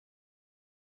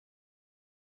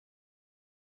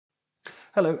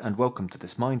Hello and welcome to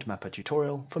this MindMapper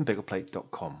tutorial from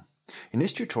Biggerplate.com. In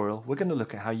this tutorial we're going to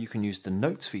look at how you can use the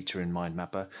Notes feature in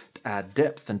MindMapper to add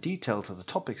depth and detail to the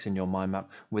topics in your mind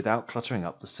map without cluttering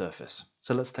up the surface.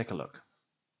 So let's take a look.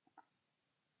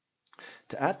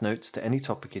 To add notes to any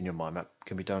topic in your mind map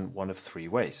can be done one of three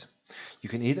ways. You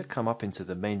can either come up into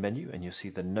the main menu and you'll see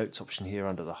the Notes option here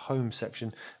under the Home section,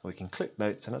 and we can click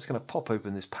Notes and that's going to pop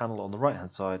open this panel on the right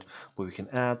hand side where we can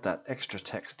add that extra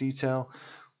text detail,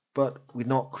 but we're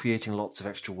not creating lots of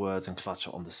extra words and clutter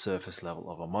on the surface level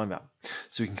of our mind map.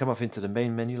 So we can come up into the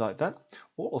main menu like that,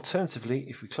 or alternatively,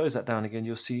 if we close that down again,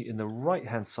 you'll see in the right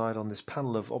hand side on this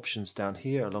panel of options down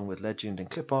here, along with legend and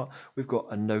clip art, we've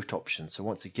got a note option. So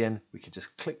once again, we can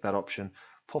just click that option,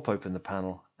 pop open the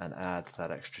panel and add that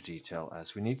extra detail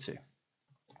as we need to.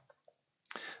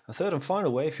 A third and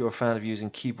final way, if you're a fan of using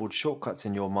keyboard shortcuts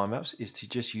in your mind maps, is to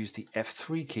just use the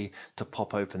F3 key to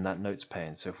pop open that notes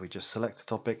pane. So if we just select a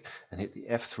topic and hit the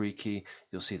F3 key,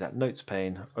 you'll see that notes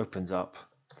pane opens up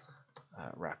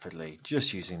rapidly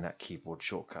just using that keyboard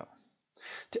shortcut.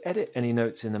 To edit any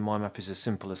notes in the mind map is as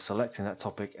simple as selecting that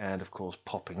topic and of course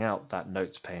popping out that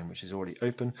notes pane which is already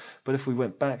open. But if we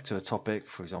went back to a topic,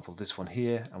 for example this one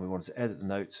here, and we wanted to edit the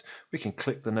notes, we can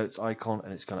click the notes icon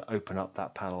and it's going to open up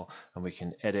that panel and we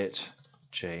can edit,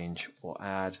 change or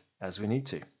add as we need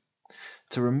to.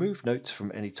 To remove notes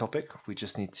from any topic, we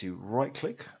just need to right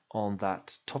click on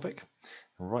that topic,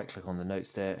 right click on the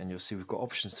notes there, and you'll see we've got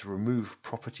options to remove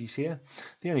properties here.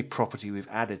 The only property we've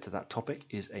added to that topic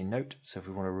is a note, so if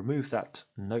we want to remove that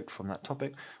note from that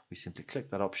topic, we simply click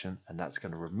that option and that's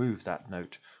going to remove that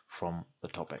note from the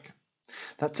topic.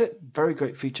 That's it. Very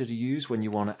great feature to use when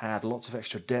you want to add lots of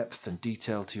extra depth and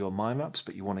detail to your mind maps,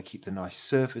 but you want to keep the nice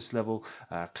surface level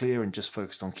clear and just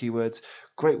focused on keywords.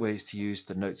 Great ways to use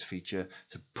the Notes feature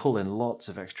to pull in lots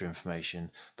of extra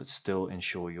information, but still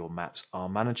ensure your maps are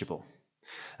manageable.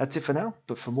 That's it for now,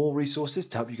 but for more resources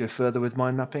to help you go further with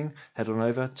mind mapping, head on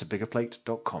over to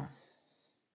biggerplate.com.